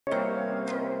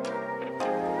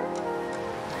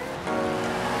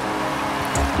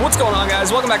What's going on,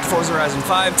 guys? Welcome back to Forza Horizon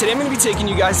 5. Today I'm going to be taking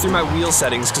you guys through my wheel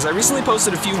settings because I recently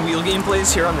posted a few wheel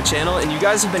gameplays here on the channel and you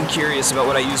guys have been curious about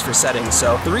what I use for settings.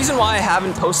 So the reason why I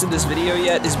haven't posted this video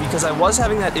yet is because I was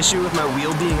having that issue with my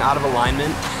wheel being out of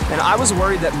alignment, and I was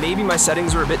worried that maybe my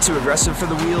settings were a bit too aggressive for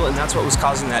the wheel and that's what was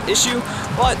causing that issue.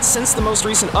 But since the most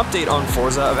recent update on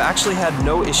Forza, I've actually had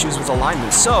no issues with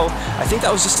alignment. So I think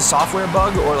that was just a software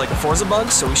bug or like a Forza bug,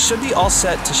 so we should be all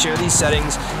set to share these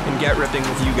settings and get ripping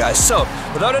with you guys. So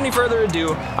without any further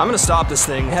ado, I'm gonna stop this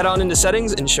thing, head on into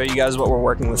settings, and show you guys what we're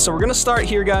working with. So we're gonna start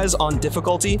here, guys, on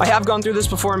difficulty. I have gone through this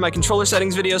before in my controller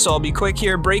settings video, so I'll be quick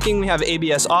here. Braking, we have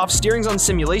ABS off. Steering's on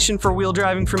simulation for wheel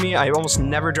driving for me. I almost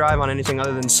never drive on anything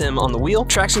other than sim on the wheel.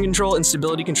 Traction control and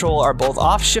stability control are both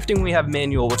off. Shifting, we have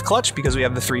manual with clutch because we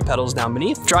have the 3 pedals down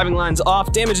beneath. Driving lines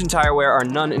off. Damage and tire wear are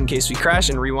none in case we crash,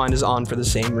 and rewind is on for the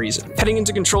same reason. Heading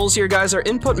into controls here, guys, our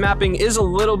input mapping is a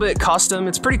little bit custom.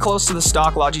 It's pretty close to the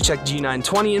stock Logitech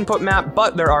G920 input map,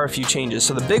 but there are a few changes.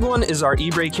 So the big one is our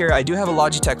e-brake here. I do have a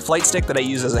Logitech flight stick that I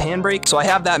use as a handbrake, so I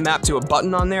have that mapped to a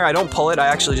button on there. I don't pull it, I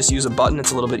actually just use a button.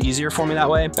 It's a little bit easier for me that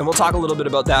way, and we'll talk a little bit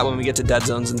about that when we get to dead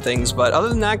zones and things. But other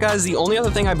than that, guys, the only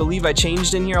other thing I believe I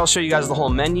changed in here, I'll show you guys the whole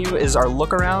menu, is our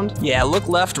look around. Yeah, look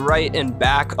left, right, and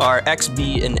back are X,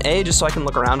 B, and A, just so I can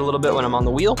look around a little bit when I'm on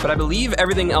the wheel. But I believe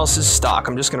everything else is stock.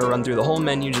 I'm just gonna run through the whole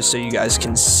menu just so you guys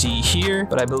can see here,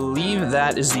 but I believe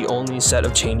that is the only set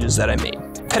of changes that I made.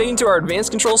 Heading into our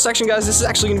advanced control section, guys, this is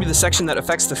actually going to be the section that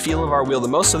affects the feel of our wheel the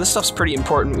most, so this stuff's pretty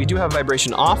important. We do have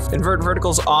vibration off, invert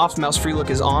verticals off, mouse free look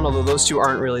is on, although those two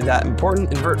aren't really that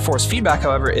important. Invert force feedback,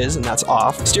 however, is, and that's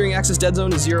off. Steering axis dead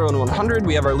zone is 0 and 100.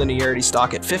 We have our linearity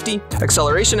stock at 50.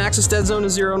 Acceleration axis dead zone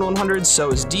is 0 and 100, so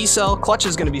is decel. Clutch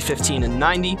is going to be 15 and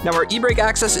 90. Now our e-brake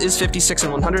axis is 56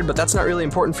 and 100, but that's not really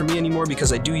important for me anymore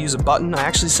because I do use a button. I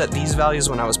actually set these values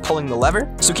when I was pulling the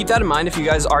lever, so keep that in mind if you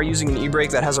guys are using an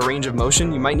e-brake that has a range of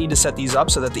motion. You might need to set these up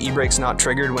so that the e-brake's not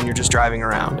triggered when you're just driving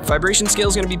around. Vibration scale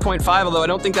is going to be 0.5, although I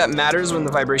don't think that matters when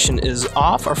the vibration is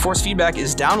off. Our force feedback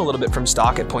is down a little bit from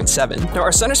stock at 0.7. Now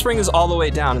our center spring is all the way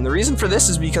down, and the reason for this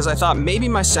is because I thought maybe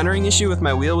my centering issue with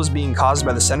my wheel was being caused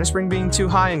by the center spring being too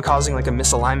high and causing like a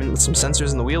misalignment with some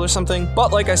sensors in the wheel or something.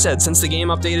 But like I said, since the game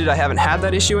updated, I haven't had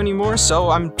that issue anymore,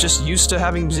 so I'm just used to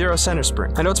having 0 center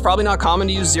spring. I know it's probably not common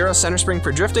to use 0 center spring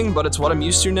for drifting, but it's what I'm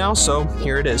used to now, so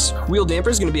here it is. Wheel damper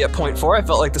is going to be at 0.4.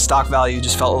 I felt like the stock value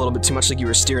just felt a little bit too much like you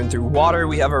were steering through water.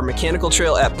 We have our mechanical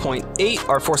trail at 0.8,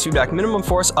 our force feedback minimum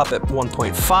force up at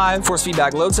 1.5, force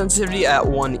feedback load sensitivity at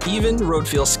 1 even, road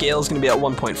feel scale is going to be at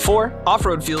 1.4,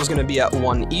 off-road feel is going to be at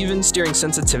 1 even, steering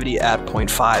sensitivity at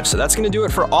 0.5. So that's going to do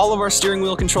it for all of our steering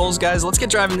wheel controls, guys. Let's get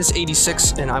driving this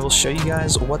 86 and I will show you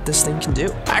guys what this thing can do.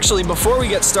 Actually, before we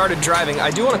get started driving,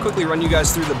 I do want to quickly run you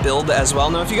guys through the build as well.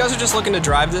 Now, if you guys are just looking to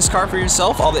drive this car for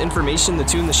yourself, all the information, the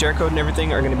tune, the share code, and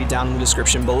everything are going to be down in the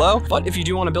description below. But if you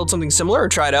do want to build something similar or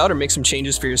try it out or make some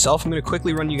changes for yourself, I'm going to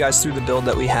quickly run you guys through the build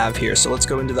that we have here. So let's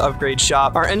go into the upgrade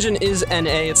shop. Our engine is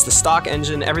NA, it's the stock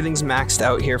engine. Everything's maxed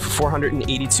out here for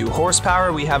 482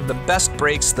 horsepower. We have the best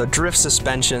brakes, the drift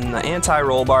suspension, the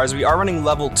anti-roll bars. We are running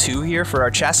level 2 here for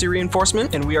our chassis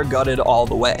reinforcement, and we are gutted all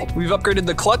the way. We've upgraded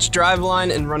the clutch,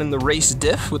 driveline, and running the race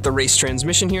diff with the race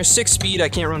transmission here. 6-speed, I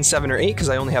can't run 7 or 8 because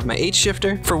I only have my 8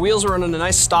 shifter. For wheels, we're running a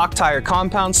nice stock tire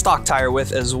compound, stock tire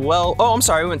width as well. Oh, I'm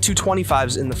sorry, we went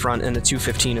 225s in the front and a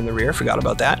 215 in the rear, forgot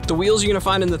about that. The wheels you're gonna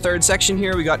find in the third section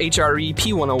here, we got HRE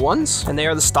P101s, and they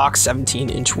are the stock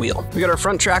 17-inch wheel. We got our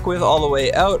front track width all the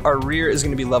way out. Our rear is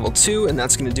gonna be level 2, and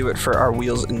that's gonna do it for our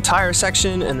wheels and tire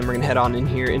section, and then we're gonna head on in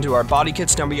here into our body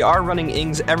kits. Now we are running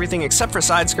Ings everything except for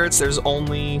side skirts. There's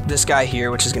only this guy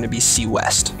here, which is gonna be C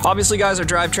West. Obviously, guys, our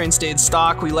drivetrain stayed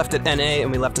stock. We left it NA,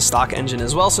 and we left a stock engine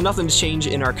as well, so nothing to change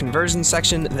in our conversion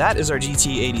section. That is our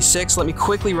GT86. Let me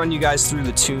quickly run you guys through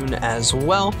the tune as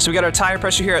well. So we got our tire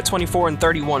pressure here at 24 and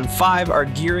 31.5. Our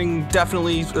gearing,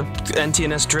 definitely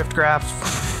NTNS drift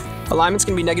graph. Alignment's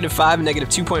gonna be -5 and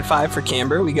 -2.5 for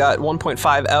camber. We got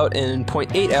 1.5 out and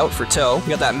 0.8 out for toe.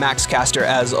 We got that max caster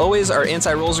as always. Our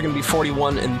anti-rolls are gonna be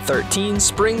 41 and 13.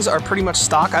 Springs are pretty much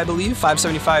stock, I believe.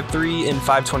 575.3 and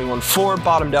 521.4,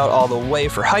 bottomed out all the way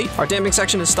for height. Our damping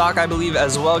section is stock, I believe,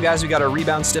 as well, guys. We got our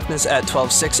rebound stiffness at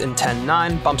 12.6 and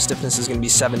 10.9. Bump stiffness is gonna be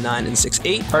 7.9 and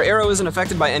 6.8. Our aero isn't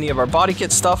affected by any of our body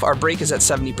kit stuff. Our brake is at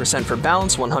 70% for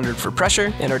balance, 100 for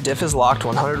pressure, and our diff is locked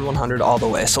 100, 100 all the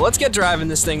way. So let's get driving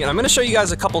this thing, and I'm gonna show you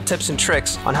guys a couple tips and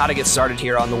tricks on how to get started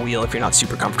here on the wheel if you're not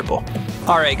super comfortable.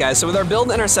 Alright guys, so with our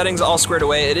build and our settings all squared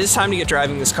away, it is time to get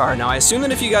driving this car. Now I assume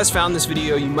that if you guys found this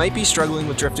video, you might be struggling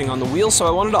with drifting on the wheel, so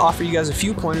I wanted to offer you guys a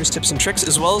few pointers, tips, and tricks,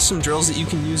 as well as some drills that you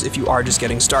can use if you are just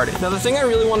getting started. Now the thing I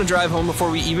really want to drive home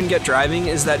before we even get driving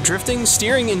is that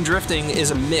steering and drifting is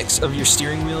a mix of your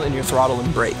steering wheel and your throttle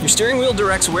and brake. Your steering wheel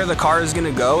directs where the car is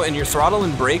going to go, and your throttle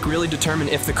and brake really determine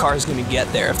if the car is going to get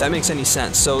there, if that makes any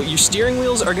sense. So your steering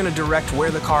wheels are going to direct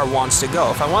where the car wants to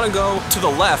go. If I want to go to the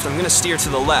left, I'm going to steer to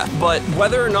the left, but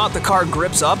whether or not the car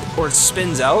grips up or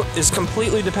spins out is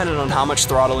completely dependent on how much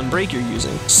throttle and brake you're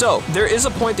using. So there is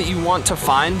a point that you want to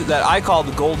find that I call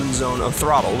the golden zone of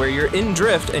throttle, where you're in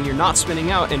drift and you're not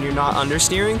spinning out and you're not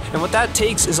understeering, and what that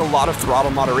takes is a lot of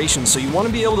throttle moderation. So you want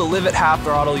to be able to live at half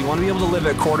throttle, you want to be able to live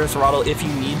at quarter throttle if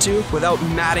you need to, without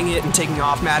matting it and taking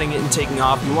off, matting it and taking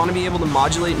off. You want to be able to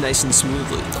modulate nice and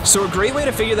smoothly. So a great way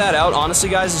to figure that out, honestly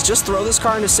guys, is just throw this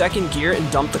car into second gear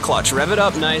and dump the clutch. Rev it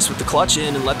up nice with the clutch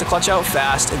in and let the clutch out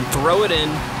fast and throw it in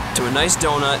to a nice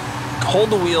donut. Hold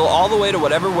the wheel all the way to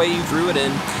whatever way you threw it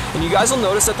in, and you guys will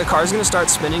notice that the car is going to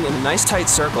start spinning in a nice tight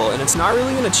circle, and it's not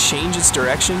really going to change its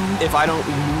direction if I don't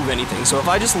move anything. So if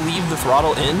I just leave the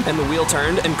throttle in and the wheel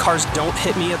turned and cars don't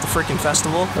hit me at the freaking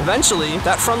festival, eventually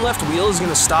that front left wheel is going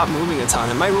to stop moving a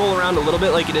ton. It might roll around a little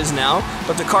bit like it is now,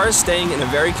 but the car is staying in a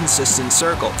very consistent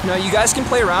circle. Now you guys can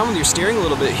play around with your steering a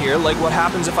little bit here, like what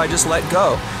happens if I just let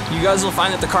go. You guys will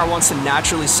find that the car wants to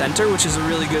naturally center, which is a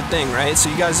really good thing, right? So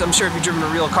you guys, I'm sure if you've driven a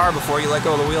real car before, you let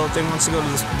go of the wheel, the thing wants to go to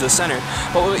the center.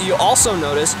 But what you also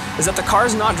notice is that the car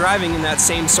is not driving in that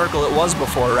same circle it was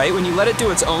before, right? When you let it do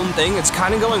its own thing, it's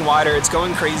kind of going wider, it's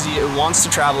going crazy, it wants to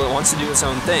travel, it wants to do its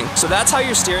own thing. So that's how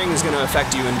your steering is going to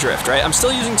affect you in drift, right? I'm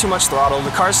still using too much throttle,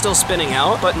 the car's still spinning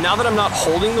out, but now that I'm not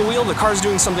holding the wheel, the car's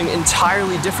doing something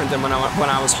entirely different than when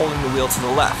I was holding the wheel to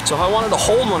the left. So if I wanted to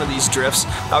hold one of these drifts,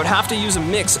 I would have to use a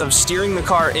mix of steering the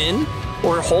car in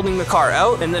or holding the car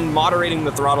out and then moderating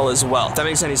the throttle as well, if that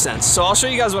makes any sense. So I'll show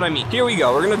you guys what I mean. Here we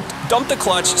go. We're gonna dump the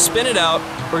clutch, spin it out,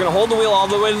 we're gonna hold the wheel all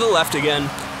the way to the left again,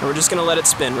 and we're just gonna let it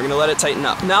spin. We're gonna let it tighten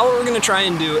up. Now what we're gonna try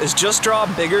and do is just draw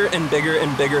bigger and bigger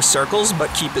and bigger circles,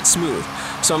 but keep it smooth.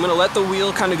 So I'm gonna let the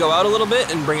wheel kind of go out a little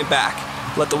bit and bring it back.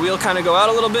 Let the wheel kind of go out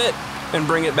a little bit and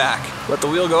bring it back. Let the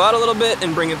wheel go out a little bit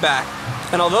and bring it back.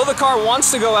 And although the car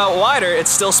wants to go out wider, it's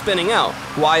still spinning out.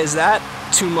 Why is that?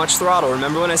 Too much throttle.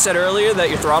 Remember when I said earlier that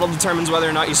your throttle determines whether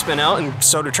or not you spin out, and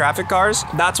so do traffic cars?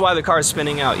 That's why the car is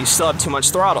spinning out. You still have too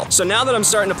much throttle. So now that I'm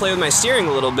starting to play with my steering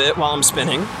a little bit while I'm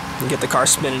spinning, and get the car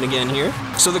spinning again here.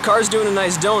 So the car's doing a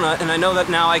nice donut, and I know that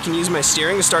now I can use my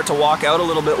steering to start to walk out a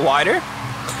little bit wider,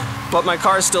 but my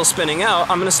car is still spinning out.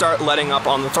 I'm gonna start letting up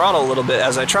on the throttle a little bit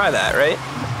as I try that, right?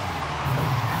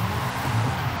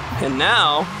 And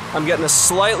now I'm getting a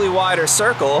slightly wider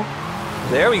circle.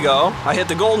 There we go. I hit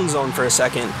the golden zone for a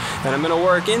second, and I'm gonna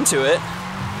work into it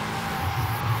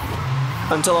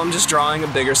until I'm just drawing a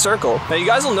bigger circle. Now you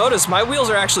guys will notice my wheels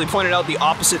are actually pointed out the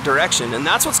opposite direction, and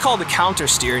that's what's called the counter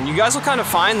steer. And you guys will kind of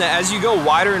find that as you go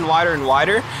wider and wider and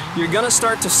wider, you're gonna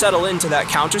start to settle into that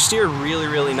counter steer really,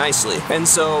 really nicely. And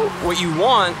so what you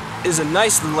want is a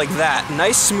nice, like that,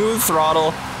 nice smooth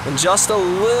throttle and just a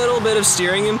little bit of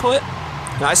steering input.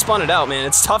 And I spun it out, man.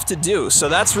 It's tough to do. So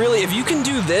that's really, if you can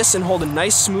do this and hold a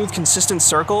nice, smooth, consistent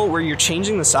circle where you're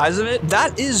changing the size of it,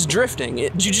 that is drifting. You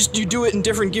do it in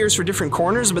different gears for different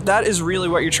corners, but that is really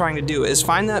what you're trying to do, is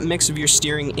find that mix of your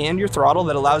steering and your throttle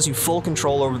that allows you full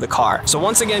control over the car. So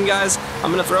once again, guys, I'm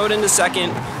gonna throw it into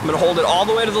second. I'm gonna hold it all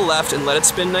the way to the left and let it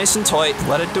spin nice and tight,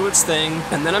 let it do its thing.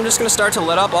 And then I'm just gonna start to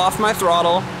let up off my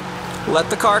throttle, let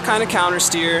the car kind of counter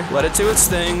steer, let it do its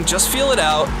thing, just feel it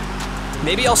out.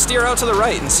 Maybe I'll steer out to the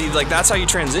right and see, like, that's how you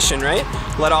transition, right?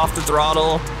 Let off the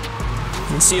throttle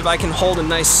and see if I can hold a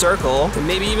nice circle, and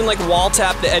maybe even like wall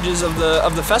tap the edges of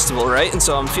the festival, right? And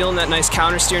so I'm feeling that nice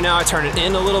counter steer now. I turn it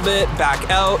in a little bit,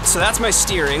 back out. So that's my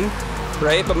steering,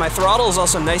 right? But my throttle is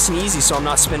also nice and easy, so I'm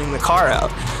not spinning the car out.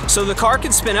 So the car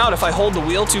could spin out if I hold the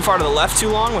wheel too far to the left too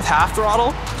long with half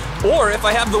throttle, or if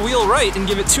I have the wheel right and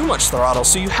give it too much throttle.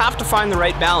 So you have to find the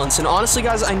right balance. And honestly,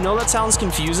 guys, I know that sounds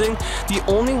confusing. The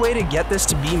only way to get this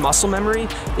to be muscle memory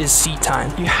is seat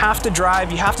time. You have to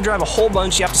drive a whole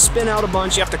bunch, you have to spin out a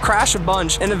bunch, you have to crash a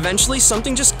bunch, and eventually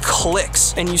something just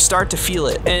clicks and you start to feel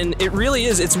it. And it really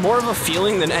is, it's more of a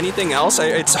feeling than anything else.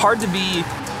 It's hard to be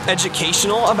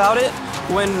educational about it,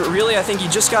 when really I think you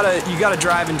gotta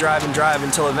drive and drive and drive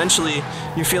until eventually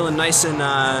you're feeling nice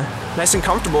and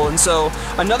comfortable. And so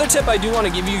another tip I do want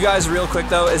to give you guys real quick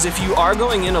though is if you are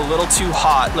going in a little too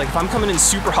hot, like if I'm coming in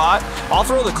super hot, I'll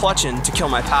throw the clutch in to kill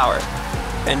my power.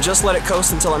 and just let it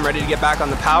coast until I'm ready to get back on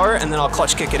the power, and then I'll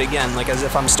clutch kick it again, like as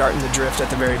if I'm starting to drift at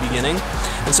the very beginning.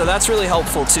 And so that's really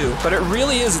helpful too. But it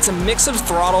really is, it's a mix of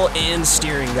throttle and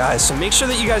steering, guys. So make sure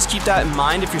that you guys keep that in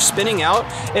mind. If you're spinning out,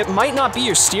 it might not be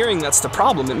your steering that's the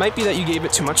problem. It might be that you gave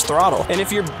it too much throttle. And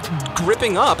if you're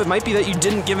gripping up, it might be that you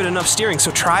didn't give it enough steering.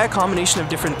 So try a combination of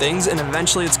different things, and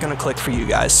eventually it's gonna click for you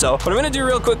guys. So what I'm gonna do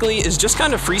real quickly is just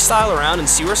kind of freestyle around and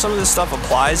see where some of this stuff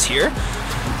applies here.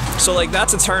 So like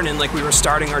that's a turn in, like we were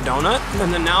starting our donut,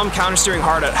 and then now I'm counter steering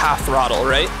hard at half throttle,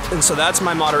 right? And so that's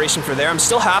my moderation for there. I'm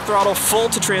still half throttle, full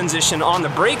to transition on the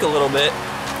brake a little bit.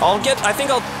 I think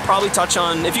I'll probably touch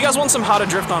on, if you guys want some how to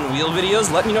drift on wheel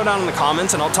videos, let me know down in the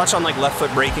comments, and I'll touch on like left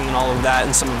foot braking and all of that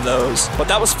and some of those. But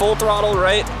that was full throttle,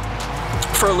 right?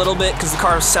 For a little bit, because the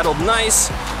car settled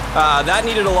nice. That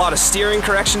needed a lot of steering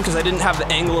correction because I didn't have the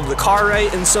angle of the car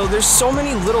right, and so there's so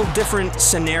many little different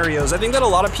scenarios. I think that a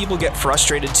lot of people get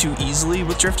frustrated too easily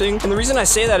with drifting, and the reason I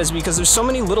say that is because there's so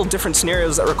many little different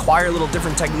scenarios that require little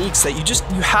different techniques that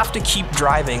you have to keep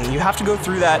driving. You have to go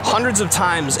through that hundreds of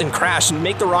times and crash and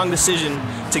make the wrong decision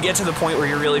to get to the point where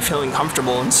you're really feeling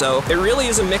comfortable. And so it really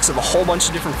is a mix of a whole bunch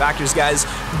of different factors, guys.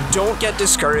 Don't get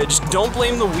discouraged. Don't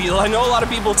blame the wheel. I know a lot of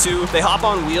people too, they hop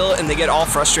on wheel and they get all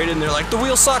frustrated and they're like, the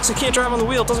wheel sucks, I can't drive on the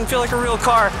wheel, it doesn't feel like a real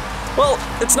car. Well,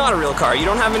 it's not a real car. You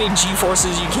don't have any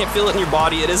G-forces, you can't feel it in your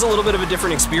body. It is a little bit of a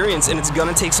different experience, and it's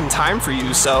gonna take some time for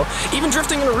you. So even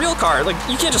drifting in a real car, like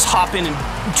you can't just hop in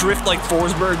and drift like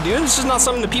Forsberg, dude. It's just not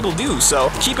something that people do.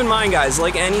 So keep in mind, guys,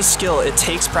 like any skill, it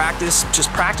takes practice. Just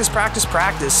practice, practice,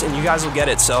 practice, and you guys will get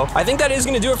it. So I think that is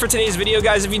gonna do it for today's video,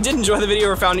 guys. If you did enjoy the video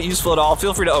or found it useful at all,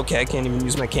 feel free to, okay, I can't even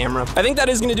use my camera. I think that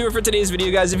is gonna do it for today's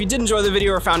video, guys. If you did enjoy the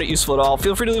video or found it useful at all,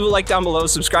 feel free to leave a like down below,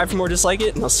 subscribe for more just like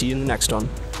it, and I'll see you in the next one.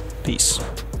 Peace.